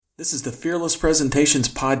This is the Fearless Presentations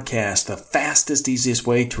Podcast, the fastest, easiest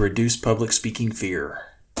way to reduce public speaking fear.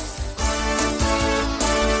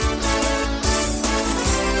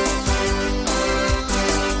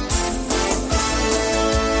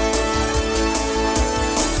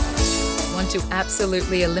 Want to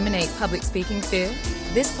absolutely eliminate public speaking fear?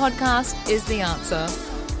 This podcast is the answer.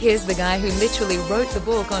 Here's the guy who literally wrote the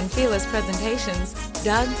book on Fearless Presentations,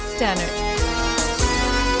 Doug Stannard.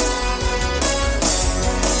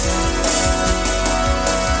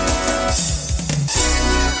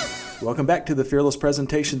 Welcome back to the Fearless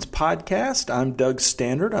Presentations Podcast. I'm Doug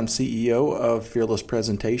Stannard. I'm CEO of Fearless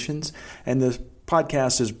Presentations, and this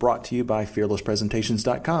podcast is brought to you by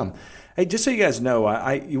fearlesspresentations.com. Hey, just so you guys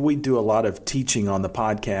know, we do a lot of teaching on the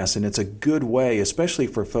podcast, and it's a good way, especially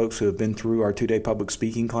for folks who have been through our 2-day public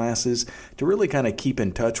speaking classes, to really kind of keep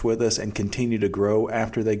in touch with us and continue to grow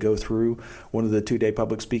after they go through one of the 2-day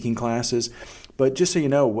public speaking classes. But just so you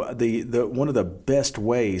know, one of the best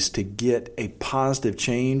ways to get a positive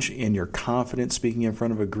change in your confidence speaking in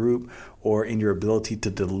front of a group or in your ability to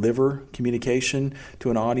deliver communication to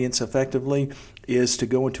an audience effectively is to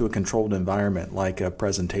go into a controlled environment like a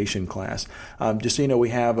presentation class. Just so you know, we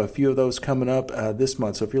have a few of those coming up this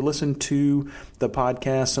month. So if you're listening to the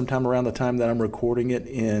podcast sometime around the time that I'm recording it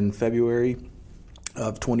in February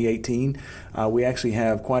of 2018. We actually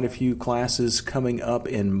have quite a few classes coming up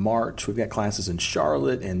in March. We've got classes in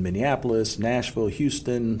Charlotte and Minneapolis, Nashville,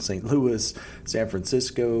 Houston, St. Louis, San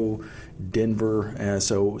Francisco, Denver.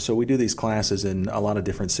 So we do these classes in a lot of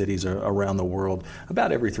different cities around the world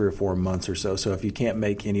about every 3 or 4 months or so. So if you can't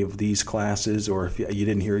make any of these classes, or if you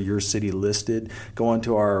didn't hear your city listed, go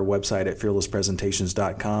onto our website at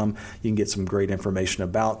fearlesspresentations.com. You can get some great information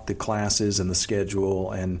about the classes and the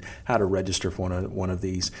schedule and how to register for one of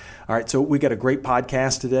these. All right, so we got a great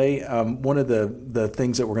podcast today. One of the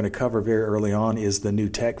things that we're going to cover very early on is the new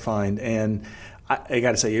Tech Find. And I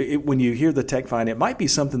got to say, when you hear the Tech Find, it might be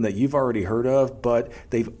something that you've already heard of, but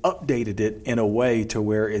they've updated it in a way to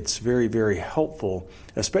where it's very, very helpful,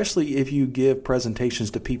 especially if you give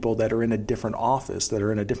presentations to people that are in a different office, that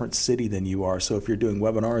are in a different city than you are. So if you're doing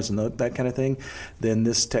webinars and that kind of thing, then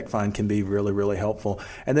this Tech Find can be really, really helpful.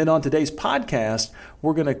 And then on today's podcast,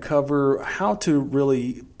 we're going to cover how to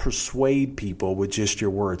really persuade people with just your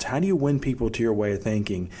words. How do you win people to your way of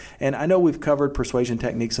thinking? And I know we've covered persuasion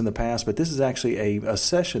techniques in the past, but this is actually a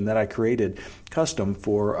session that I created custom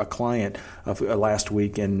for a client last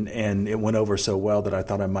week, and it went over so well that I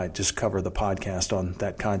thought I might just cover the podcast on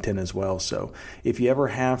that content as well. So if you ever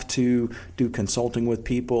have to do consulting with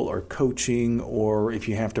people or coaching, or if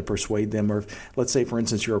you have to persuade them, or let's say, for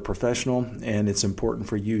instance, you're a professional and it's important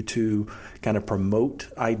for you to kind of promote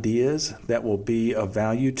ideas that will be of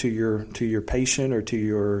value to your patient or to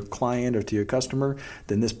your client or to your customer,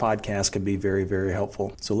 then this podcast can be very, very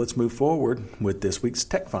helpful. So let's move forward with this week's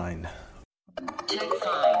Tech Find. Tech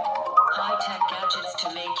Find. High-tech gadgets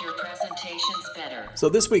to make your presentations better. So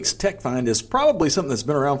this week's Tech Find is probably something that's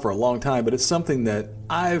been around for a long time, but it's something that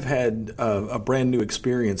I've had a brand new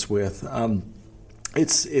experience with.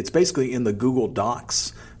 It's basically in the Google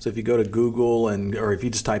Docs. So if you go to Google or if you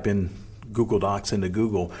just type in Google Docs into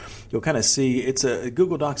Google, you'll kind of see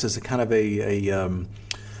Google Docs is a kind of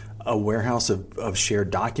a warehouse of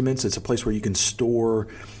shared documents. It's a place where you can store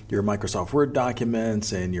your Microsoft Word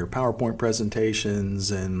documents and your PowerPoint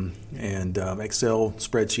presentations and Excel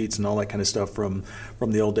spreadsheets and all that kind of stuff from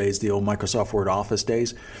the old days, the old Microsoft Word Office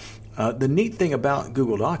days. The neat thing about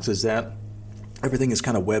Google Docs is that everything is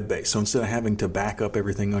kind of web-based. So instead of having to back up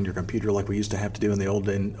everything on your computer like we used to have to do in the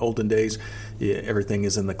olden days, everything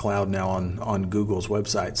is in the cloud now on Google's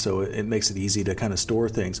website. So it makes it easy to kind of store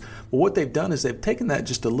things. Well, what they've done is they've taken that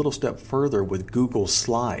just a little step further with Google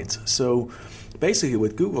Slides. So basically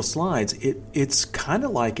with Google Slides, it's kind of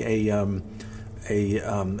like an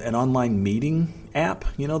online meeting app,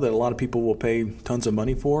 that a lot of people will pay tons of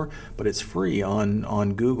money for, but it's free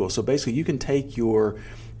on Google. So basically you can take your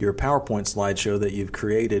PowerPoint slideshow that you've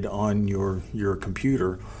created on your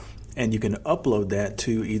computer, and you can upload that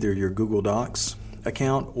to either your Google Docs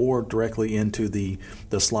account or directly into the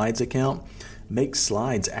Slides account. Make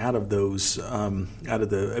slides out of those,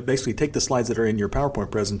 basically take the slides that are in your PowerPoint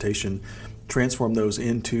presentation, transform those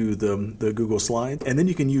into the Google Slides, and then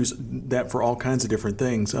you can use that for all kinds of different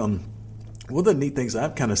things. One of the neat things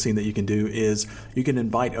I've kind of seen that you can do is you can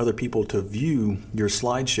invite other people to view your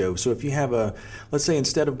slideshow. So if you have let's say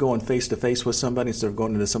instead of going face-to-face with somebody, instead of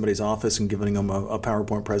going into somebody's office and giving them a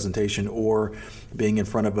PowerPoint presentation, or being in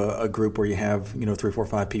front of a group where you have 3, 4,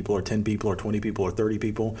 5 people or 10 people or 20 people or 30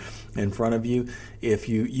 people in front of you, if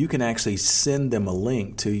you can actually send them a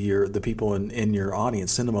link to the people in your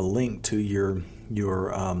audience, send them a link to your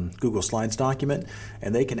Google Slides document,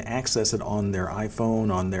 and they can access it on their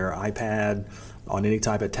iPhone, on their iPad, on any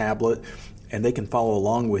type of tablet, and they can follow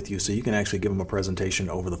along with you, so you can actually give them a presentation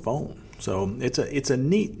over the phone. So it's a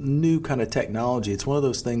neat new kind of technology. It's one of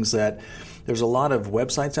those things that there's a lot of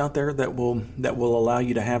websites out there that will allow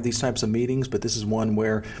you to have these types of meetings, but this is one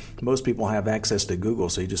where most people have access to Google,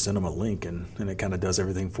 so you just send them a link and it kind of does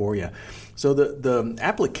everything for you. So the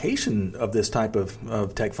application of this type of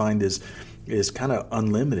TechFind is kind of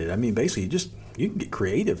unlimited. I mean, basically you can get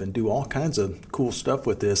creative and do all kinds of cool stuff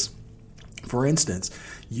with this. For instance,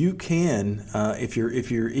 you can, if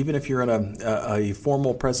you're in a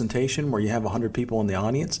formal presentation where you have 100 people in the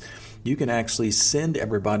audience, you can actually send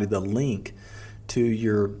everybody the link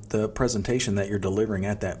to the presentation that you're delivering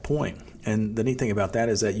at that point. And the neat thing about that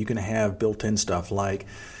is that you can have built-in stuff like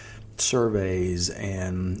surveys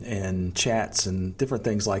and chats and different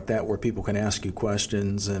things like that where people can ask you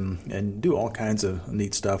questions and do all kinds of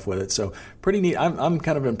neat stuff with it. So pretty neat. I'm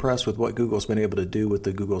kind of impressed with what Google's been able to do with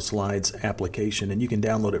the Google Slides application, and you can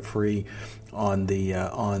download it free on the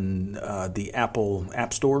Apple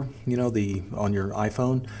App Store, on your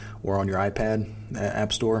iPhone or on your iPad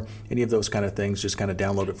App Store. Any of those kind of things, just kind of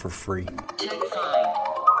download it for free. TechFind.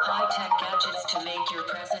 High-tech gadgets to make your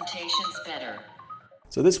presentations better.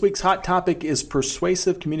 So this week's hot topic is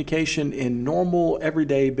persuasive communication in normal,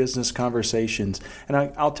 everyday business conversations. And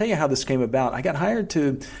I'll tell you how this came about. I got hired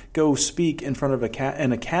to go speak in front of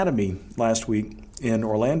an academy last week in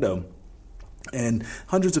Orlando, and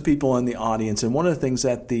hundreds of people in the audience. And one of the things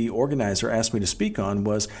that the organizer asked me to speak on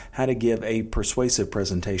was how to give a persuasive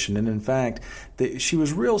presentation. And in fact, she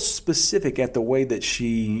was real specific at the way that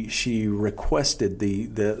she requested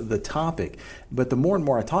the topic. But the more and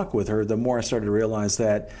more I talked with her, the more I started to realize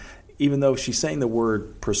that even though she's saying the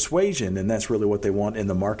word persuasion, and that's really what they want in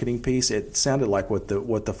the marketing piece, it sounded like what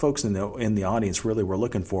the folks in the audience really were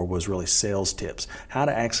looking for was really sales tips, how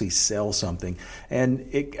to actually sell something. And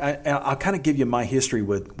I'll kind of give you my history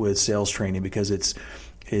with sales training, because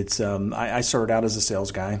I started out as a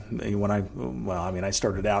sales guy I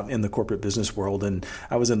started out in the corporate business world, and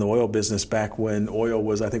I was in the oil business back when oil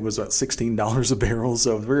was, I think, was about $16 a barrel.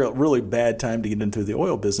 So really bad time to get into the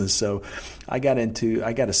oil business. So I got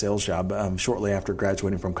a sales job shortly after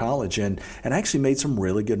graduating from college, and I actually made some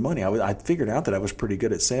really good money. I figured out that I was pretty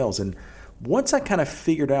good at sales, and once I kind of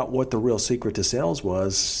figured out what the real secret to sales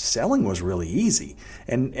was, selling was really easy.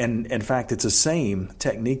 And in fact, it's the same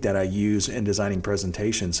technique that I use in designing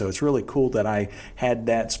presentations. So it's really cool that I had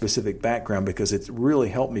that specific background, because it really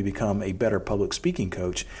helped me become a better public speaking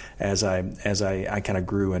coach as I kind of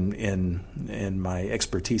grew in my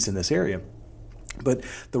expertise in this area. But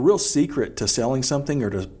the real secret to selling something or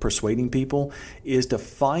to persuading people is to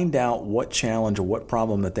find out what challenge or what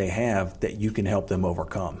problem that they have that you can help them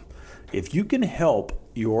overcome. If you can help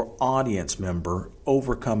your audience member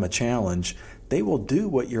overcome a challenge, they will do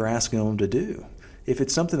what you're asking them to do. If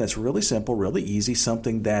it's something that's really simple, really easy,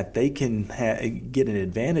 something that they can get an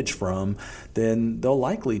advantage from, then they'll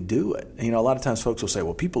likely do it. A lot of times folks will say,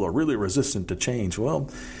 well, people are really resistant to change. Well,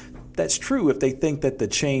 that's true if they think that the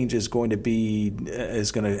change is going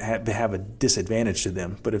to have a disadvantage to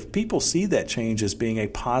them. But if people see that change as being a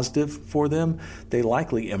positive for them, they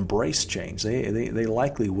likely embrace change. They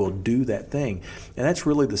likely will do that thing. And that's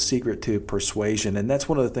really the secret to persuasion. And that's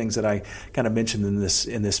one of the things that I kind of mentioned in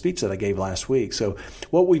this speech that I gave last week. So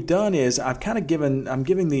what we've done is I'm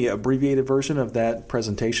giving the abbreviated version of that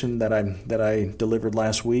presentation that I delivered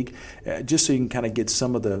last week, just so you can kind of get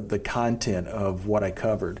some of the content of what I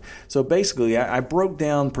covered. So basically, I broke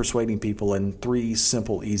down persuading people in 3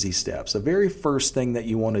 simple, easy steps. The very first thing that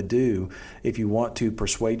you want to do if you want to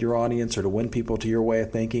persuade your audience or to win people to your way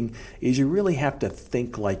of thinking is you really have to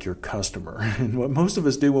think like your customer. And what most of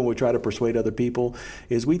us do when we try to persuade other people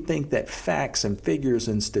is we think that facts and figures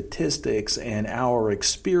and statistics and our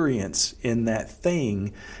experience in that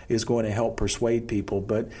thing is going to help persuade people.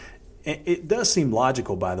 But it does seem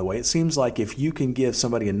logical, by the way. It seems like if you can give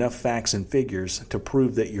somebody enough facts and figures to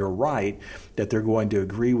prove that you're right, that they're going to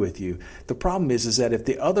agree with you. The problem is that if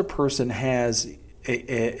the other person has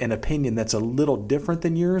an opinion that's a little different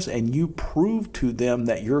than yours, and you prove to them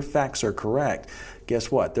that your facts are correct, guess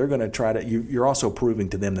what? They're going to try to. You're also proving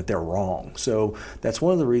to them that they're wrong. So that's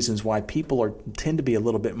one of the reasons why people tend to be a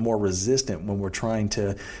little bit more resistant when we're trying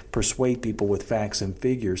to persuade people with facts and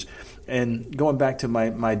figures. And going back to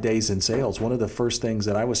my days in sales, one of the first things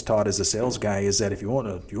that I was taught as a sales guy is that if you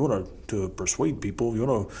want to persuade people, if you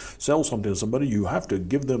want to sell something to somebody, you have to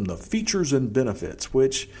give them the features and benefits,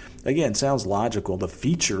 which again sounds logical. The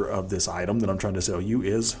feature of this item that I'm trying to sell you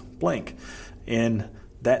is blank, and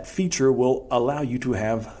that feature will allow you to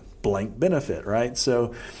have blank benefit, right?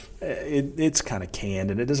 So it's kind of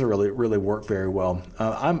canned, and it doesn't really work very well.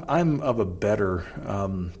 I'm of a better.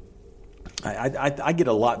 I get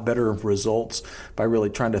a lot better results by really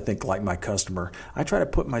trying to think like my customer. I try to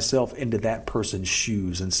put myself into that person's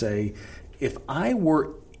shoes and say, if I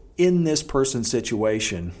were in this person's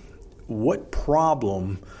situation, what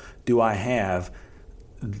problem do I have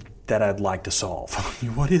that I'd like to solve?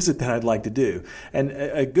 What is it that I'd like to do? And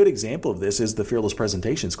a good example of this is the Fearless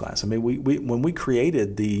Presentations class. I mean, we when we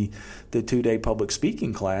created the 2-day public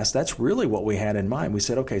speaking class, that's really what we had in mind. We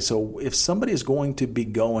said, okay, so if somebody is going to be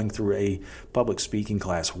going through a public speaking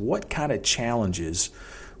class, what kind of challenges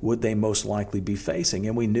would they most likely be facing?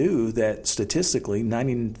 And we knew that statistically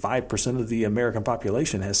 95% of the American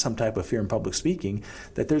population has some type of fear in public speaking,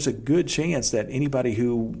 that there's a good chance that anybody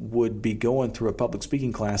who would be going through a public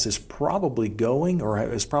speaking class is probably going, or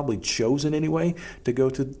is probably chosen anyway, to go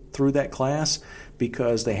through that class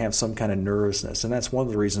because they have some kind of nervousness. And that's one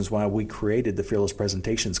of the reasons why we created the Fearless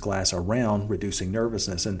Presentations class around reducing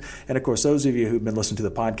nervousness. And of course, those of you who've been listening to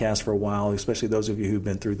the podcast for a while, especially those of you who've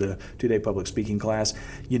been through the 2-day public speaking class,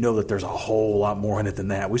 you know that there's a whole lot more in it than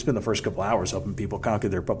that. We spend the first couple hours helping people conquer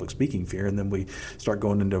their public speaking fear, and then we start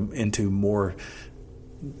going into more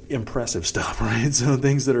impressive stuff, right? So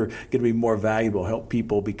things that are going to be more valuable, help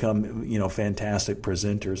people become, fantastic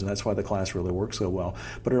presenters, and that's why the class really works so well.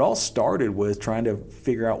 But it all started with trying to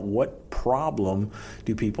figure out what problem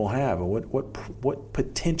do people have, or what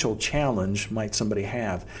potential challenge might somebody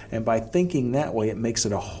have, and by thinking that way, it makes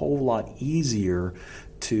it a whole lot easier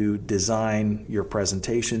to design your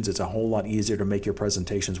presentations. It's a whole lot easier to make your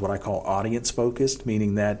presentations what I call audience focused,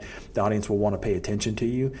 meaning that the audience will want to pay attention to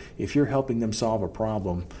you. If you're helping them solve a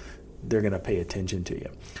problem, they're going to pay attention to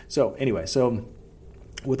you. So anyway,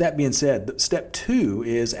 with that being said, step 2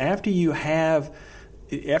 is after you're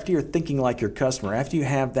thinking like your customer, after you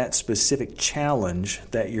have that specific challenge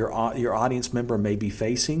that your audience member may be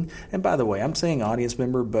facing, and by the way, I'm saying audience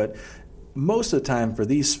member, but most of the time for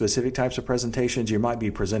these specific types of presentations, you might be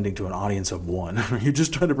presenting to an audience of one. You're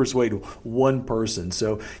just trying to persuade one person.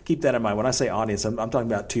 So keep that in mind. When I say audience, I'm talking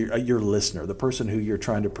about to your listener, the person who you're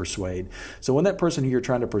trying to persuade. So when that person who you're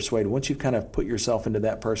trying to persuade, once you've kind of put yourself into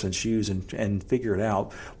that person's shoes and figured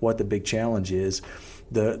out what the big challenge is,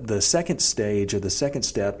 the second stage or the second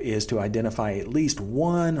step is to identify at least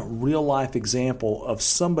one real life example of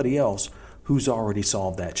somebody else who's already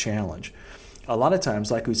solved that challenge. A lot of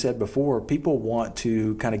times, like we said before, people want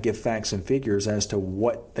to kind of give facts and figures as to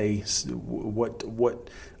what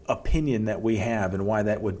opinion that we have and why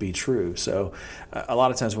that would be true. So a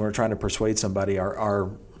lot of times when we're trying to persuade somebody,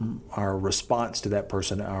 our response to that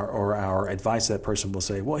person or our advice to that person will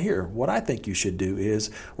say, well, here, what I think you should do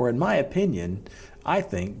is, or in my opinion, I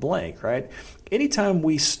think blank, right? Anytime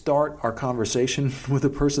we start our conversation with a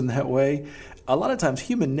person that way, a lot of times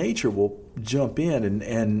human nature will jump in,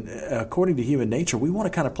 and according to human nature, we want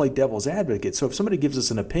to kind of play devil's advocate. So if somebody gives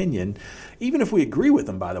us an opinion, even if we agree with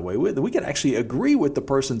them, by the way, we can actually agree with the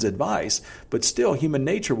person's advice, but still human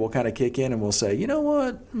nature will kind of kick in and we'll say, you know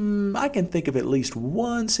what, I can think of at least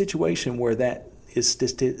one situation where that is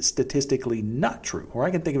statistically not true, or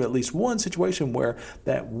I can think of at least one situation where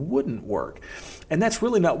that wouldn't work. And that's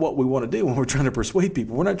really not what we want to do when we're trying to persuade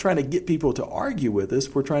people. We're not trying to get people to argue with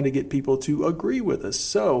us. We're trying to get people to agree with us.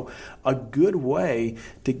 So a good way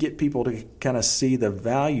to get people to kind of see the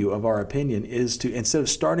value of our opinion is to, instead of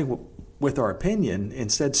starting with our opinion,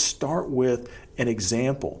 instead start with an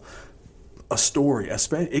example. A story.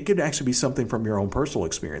 It could actually be something from your own personal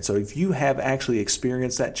experience. So if you have actually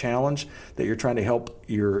experienced that challenge that you're trying to help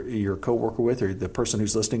your coworker with, or the person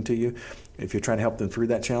who's listening to you, if you're trying to help them through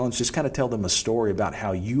that challenge, just kind of tell them a story about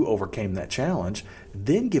how you overcame that challenge,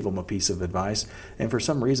 then give them a piece of advice. And for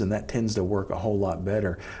some reason, that tends to work a whole lot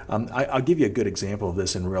better. I'll give you a good example of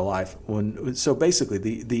this in real life. So basically,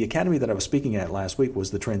 the academy that I was speaking at last week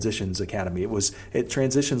was the Transitions Academy.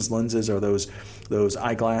 Transitions lenses are those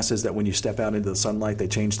eyeglasses that when you step out into the sunlight, they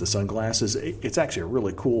change the sunglasses. It's actually a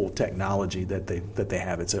really cool technology that they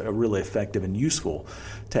have. It's a really effective and useful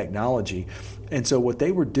technology. And so what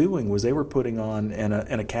they were doing was they were putting on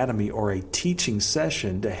an academy or a teaching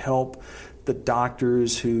session to help the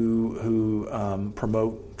doctors who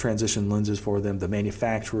promote transition lenses for them, the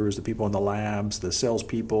manufacturers, the people in the labs, the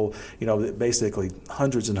salespeople, basically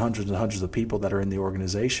hundreds and hundreds and hundreds of people that are in the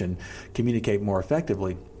organization communicate more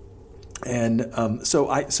effectively. And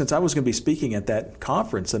since I was going to be speaking at that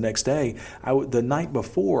conference the next day, the night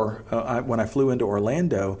before, when I flew into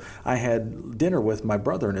Orlando, I had dinner with my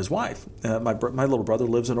brother and his wife. My little brother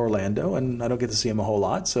lives in Orlando, and I don't get to see him a whole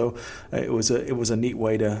lot, so it was a neat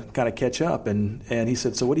way to kind of catch up. And he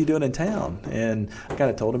said, "So what are you doing in town?" And I kind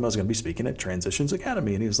of told him I was going to be speaking at Transitions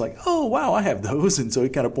Academy, and he was like, "Oh, wow, I have those." And so he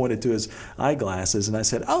kind of pointed to his eyeglasses, and I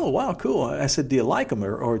said, "Oh, wow, cool." I said, "Do you like them,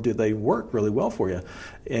 or do they work really well for you?"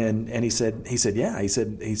 And he said, yeah. He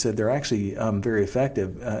said they're actually very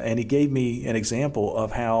effective. And he gave me an example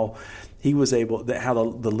of how he was how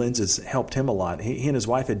the lenses helped him a lot. He and his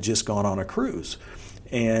wife had just gone on a cruise,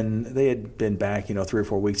 and they had been back, 3 or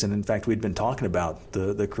 4 weeks. And in fact, we'd been talking about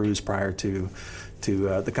the cruise prior to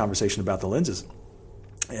the conversation about the lenses.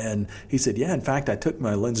 And he said, yeah, in fact, I took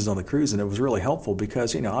my lenses on the cruise, and it was really helpful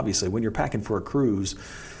because, obviously when you're packing for a cruise,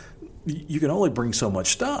 you can only bring so much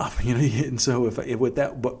stuff, and so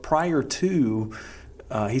but prior to,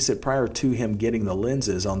 he said prior to him getting the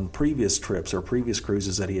lenses on previous trips or previous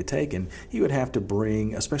cruises that he had taken, he would have to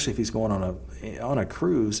bring, especially if he's going on a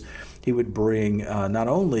cruise, he would bring not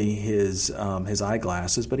only his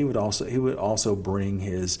eyeglasses, but he would also bring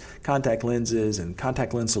his contact lenses and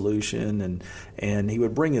contact lens solution, and he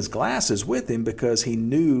would bring his glasses with him because he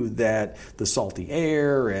knew that the salty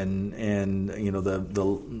air and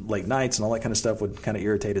the late nights and all that kind of stuff would kind of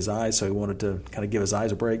irritate his eyes, so he wanted to kind of give his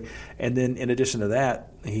eyes a break. And then in addition to that,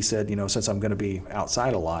 he said, since I'm going to be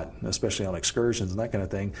outside a lot, especially on excursions and that kind of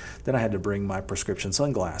thing, then I had to bring my prescription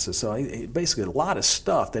sunglasses. So basically a lot of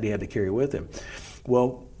stuff that he had to carry with him.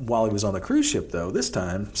 Well, while he was on the cruise ship, though, this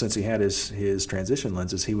time, since he had his transition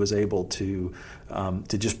lenses, he was able to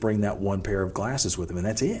just bring that one pair of glasses with him, and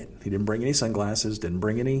that's it. He didn't bring any sunglasses, didn't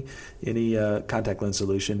bring any contact lens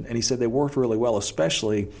solution, and he said they worked really well,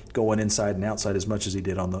 especially going inside and outside as much as he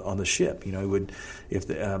did on the ship. He would, if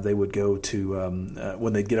they would go to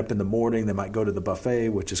when they'd get up in the morning, they might go to the buffet,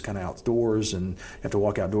 which is kind of outdoors, and have to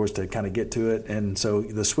walk outdoors to kind of get to it, and so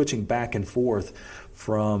the switching back and forth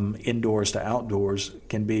from indoors to outdoors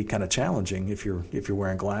can be kind of challenging if you're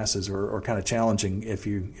wearing glasses, or kind of challenging if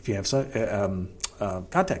you have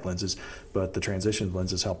contact lenses. But the transition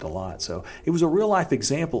lenses helped a lot. So it was a real life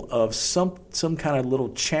example of some kind of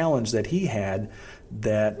little challenge that he had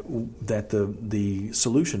that the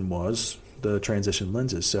solution was the transition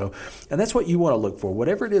lenses. So, and that's what you want to look for.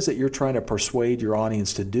 Whatever it is that you're trying to persuade your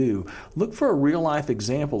audience to do, look for a real life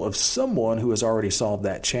example of someone who has already solved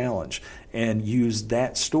that challenge, and use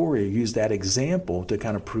that story, use that example to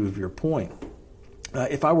kind of prove your point.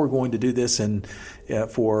 If I were going to do this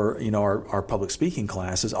for our public speaking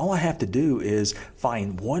classes, all I have to do is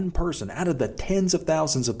find one person out of the tens of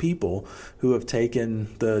thousands of people who have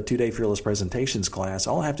taken the 2-day Fearless Presentations class.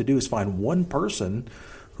 All I have to do is find one person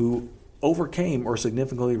who overcame or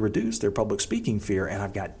significantly reduced their public speaking fear, and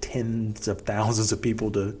I've got tens of thousands of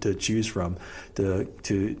people to choose from to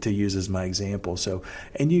use as my example. So,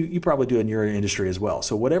 and you probably do in your industry as well.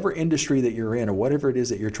 So whatever industry that you're in, or whatever it is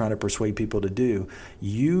that you're trying to persuade people to do,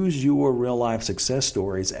 use your real life success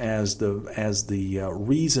stories as the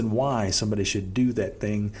reason why somebody should do that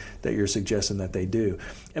thing that you're suggesting that they do.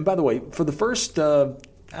 And by the way, for the first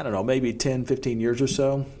maybe 10, 15 years or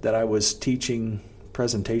so that I was teaching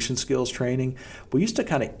presentation skills training, we used to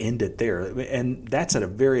kind of end it there, and that's a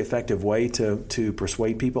very effective way to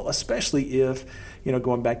persuade people, especially if,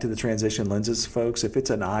 going back to the transition lenses, folks, if it's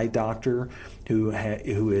an eye doctor who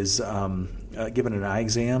is given an eye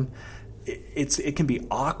exam, it can be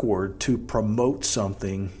awkward to promote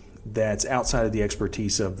something that's outside of the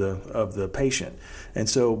expertise of the patient. And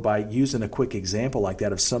so by using a quick example like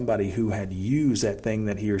that of somebody who had used that thing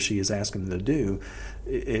that he or she is asking them to do,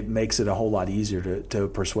 it makes it a whole lot easier to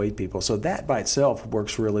persuade people. So that by itself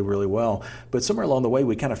works really, really well. But somewhere along the way,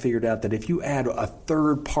 we kind of figured out that if you add a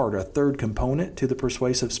third component to the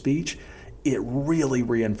persuasive speech, it really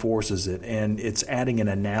reinforces it, and it's adding an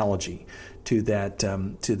analogy to that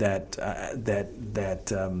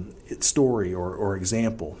story or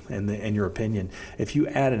example in your opinion. If you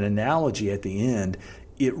add an analogy at the end,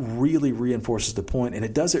 it really reinforces the point, and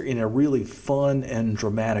it does it in a really fun and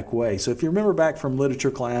dramatic way. So if you remember back from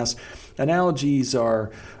literature class, analogies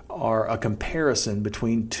are a comparison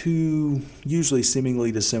between two usually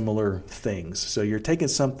seemingly dissimilar things. So you're taking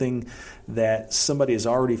something that somebody is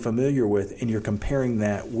already familiar with, and you're comparing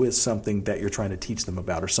that with something that you're trying to teach them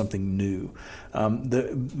about, or something new.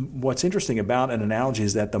 What's interesting about an analogy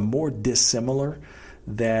is that the more dissimilar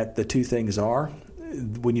that the two things are,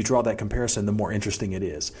 when you draw that comparison, the more interesting it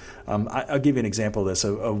is. I'll give you an example of this,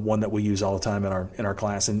 of one that we use all the time in our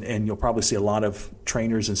class, and you'll probably see a lot of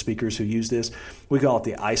trainers and speakers who use this. We call it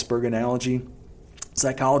the iceberg analogy.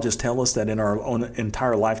 Psychologists tell us that in our own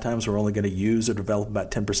entire lifetimes, we're only going to use or develop about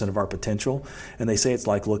 10% of our potential. And they say it's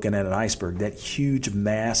like looking at an iceberg. That huge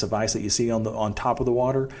mass of ice that you see on top of the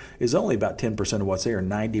water is only about 10% of what's there.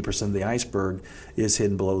 90% of the iceberg is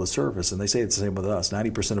hidden below the surface. And they say it's the same with us.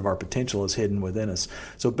 90% of our potential is hidden within us.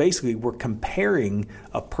 So basically, we're comparing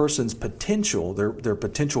a person's potential, their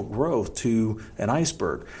potential growth, to an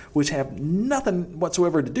iceberg, which have nothing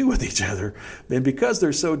whatsoever to do with each other. And because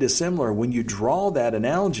they're so dissimilar, when you draw that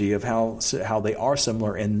analogy of how they are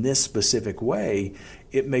similar in this specific way,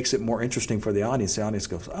 it makes it more interesting for the audience. The audience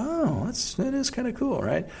goes, "Oh, that is kind of cool,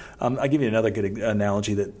 right?" I'll give you another good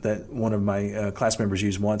analogy that one of my class members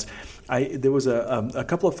used once. There was a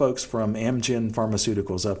couple of folks from Amgen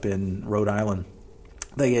Pharmaceuticals up in Rhode Island.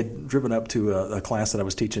 They had driven up to a class that I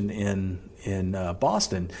was teaching in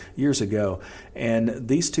Boston years ago, and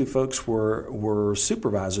these two folks were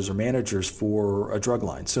supervisors or managers for a drug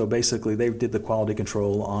line. So basically, they did the quality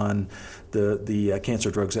control on the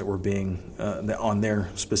cancer drugs that were being on their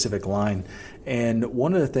specific line. And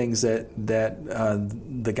one of the things that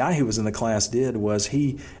the guy who was in the class did was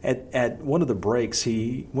he at one of the breaks,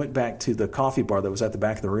 he went back to the coffee bar that was at the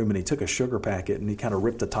back of the room, and he took a sugar packet and he kind of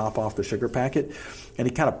ripped the top off the sugar packet, and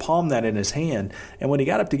he kind of palmed that in his hand. And when he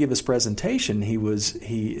got up to give his presentation,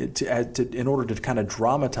 in order to kind of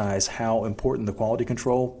dramatize how important the quality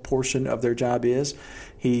control portion of their job is,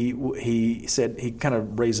 he said, he kind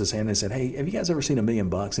of raised his hand and said, "Hey, have you guys ever seen $1 million?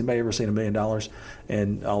 Anybody ever seen $1 million?"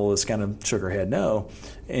 And all of us kind of shook our head no.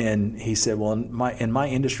 And he said, "Well, in my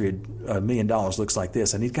industry, $1 million looks like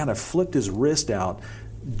this." And he kind of flipped his wrist out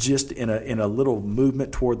just in a little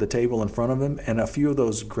movement toward the table in front of him, and a few of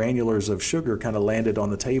those granulars of sugar kind of landed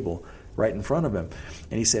on the table right in front of him.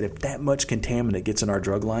 And he said, "If that much contaminant gets in our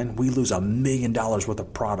drug line, we lose $1 million worth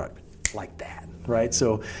of product like that." Right?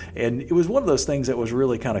 So, and it was one of those things that was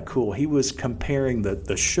really kind of cool. He was comparing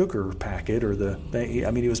the sugar packet, or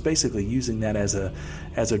he was basically using that as a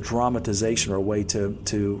dramatization or a way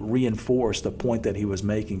to reinforce the point that he was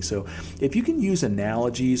making. So if you can use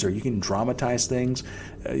analogies or you can dramatize things,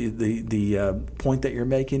 the point that you're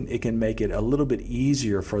making, it can make it a little bit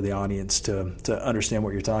easier for the audience to understand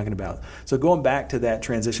what you're talking about. So going back to that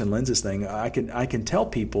transition lenses thing, I can tell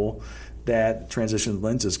people that transition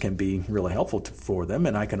lenses can be really helpful for them.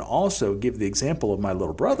 And I can also give the example of my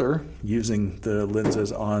little brother using the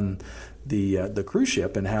lenses on the cruise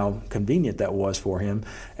ship and how convenient that was for him.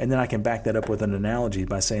 And then I can back that up with an analogy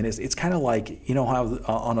by saying it's kind of like, you know how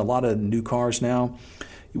on a lot of new cars now,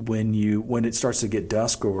 when it starts to get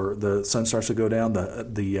dusk or the sun starts to go down,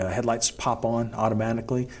 the headlights pop on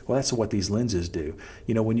automatically. Well, that's what these lenses do.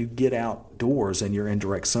 You know, when you get outdoors and you're in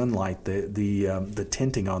direct sunlight, the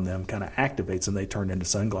tinting on them kind of activates and they turn into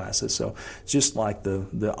sunglasses. So it's just like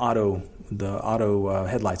the auto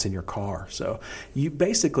headlights in your car. So you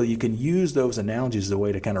can use those analogies as a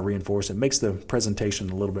way to kind of reinforce it. It makes the presentation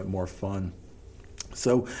a little bit more fun.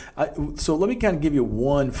 So let me kind of give you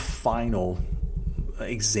one final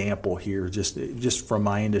example here, just from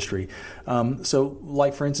my industry. So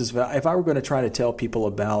like, for instance, if I were going to try to tell people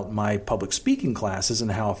about my public speaking classes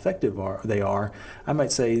and how effective they are, I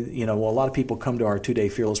might say, a lot of people come to our 2-day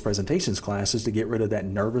Fearless Presentations classes to get rid of that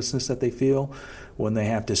nervousness that they feel when they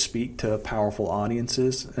have to speak to powerful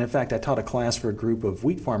audiences. And in fact, I taught a class for a group of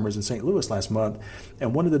wheat farmers in St. Louis last month,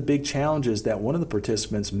 and one of the big challenges that one of the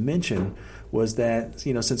participants mentioned was that,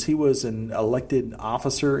 since he was an elected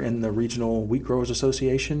officer in the Regional Wheat Growers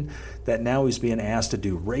Association, that now he's being asked to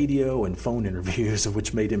do radio and phone interviews,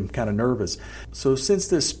 which made him kind of nervous. So since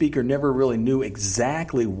this speaker never really knew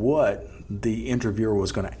exactly what the interviewer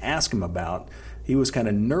was going to ask him about, he was kind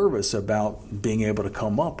of nervous about being able to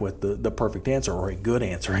come up with the perfect answer, or a good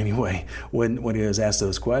answer anyway, when he was asked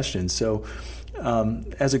those questions. So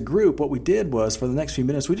as a group, what we did was, for the next few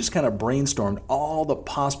minutes, we just kind of brainstormed all the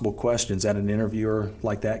possible questions that an interviewer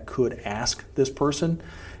like that could ask this person.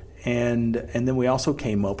 And then we also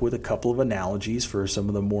came up with a couple of analogies for some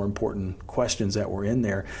of the more important questions that were in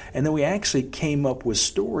there. And then we actually came up with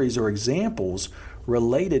stories or examples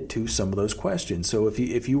related to some of those questions. So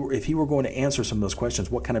if you were going to answer some of those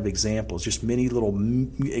questions, what kind of examples, just many little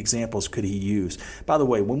examples could he use? By the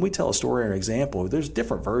way, when we tell a story or an example, there's a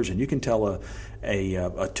different version. You can tell a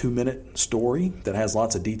 2-minute story that has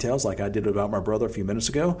lots of details, like I did about my brother a few minutes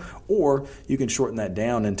ago, or you can shorten that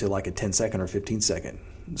down into like a 10-second or 15-second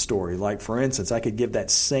story. Like, for instance, I could give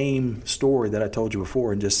that same story that I told you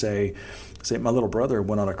before and just say my little brother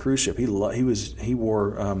went on a cruise ship. He wore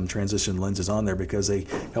transition lenses on there because they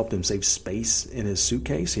helped him save space in his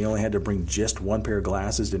suitcase. He only had to bring just one pair of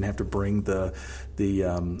glasses. Didn't have to bring the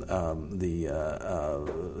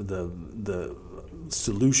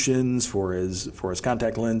solutions for his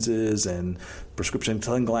contact lenses and prescription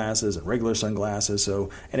sunglasses and regular sunglasses. And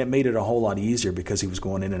it made it a whole lot easier because he was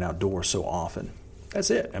going in and outdoors so often. That's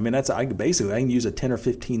it. I mean, I can use a 10 or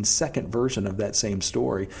 15 second version of that same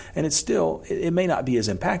story, and it may not be as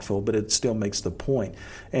impactful, but it still makes the point.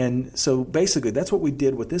 And so basically that's what we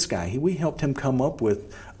did with this guy. We helped him come up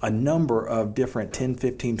with a number of different 10,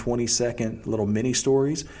 15, 20 second little mini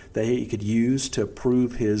stories that he could use to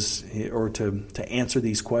prove to answer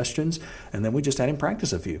these questions. And then we just had him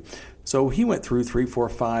practice a few. So he went through 3, 4,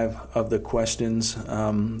 5 of the questions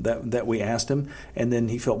that we asked him, and then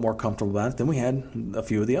he felt more comfortable about it. Then we had a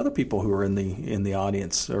few of the other people who were in the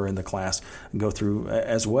audience or in the class go through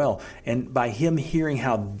as well. And by him hearing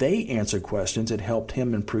how they answered questions, it helped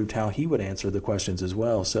him improve how he would answer the questions as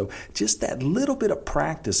well. So just that little bit of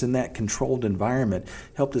practice in that controlled environment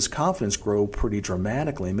helped his confidence grow pretty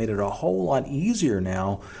dramatically, made it a whole lot easier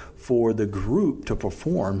now for the group to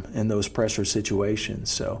perform in those pressure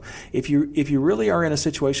situations. So if you really are in a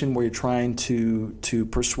situation where you're trying to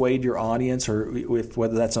persuade your audience, or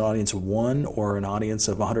whether that's an audience of 1 or an audience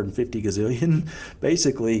of 150 gazillion,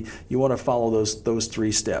 basically you want to follow those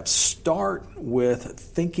 3 steps. Start with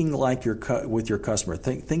thinking like with your customer.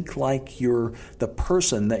 Think like you're the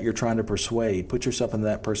person that you're trying to persuade. Put yourself in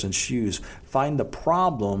that person's shoes. Find the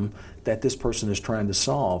problem that this person is trying to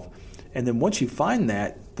solve. And then once you find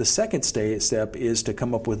that, the second step is to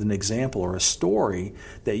come up with an example or a story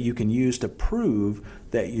that you can use to prove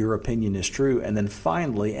that your opinion is true. And then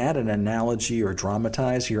finally, add an analogy or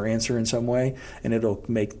dramatize your answer in some way, and it'll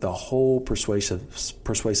make the whole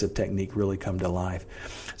persuasive technique really come to life.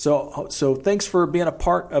 So thanks for being a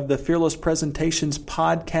part of the Fearless Presentations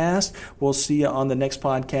podcast. We'll see you on the next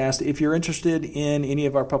podcast. If you're interested in any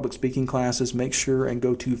of our public speaking classes, make sure and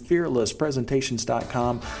go to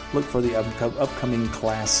fearlesspresentations.com. Look for the upcoming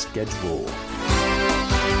class schedule.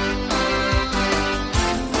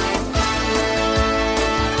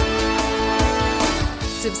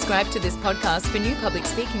 Subscribe to this podcast for new public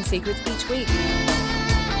speaking secrets each week.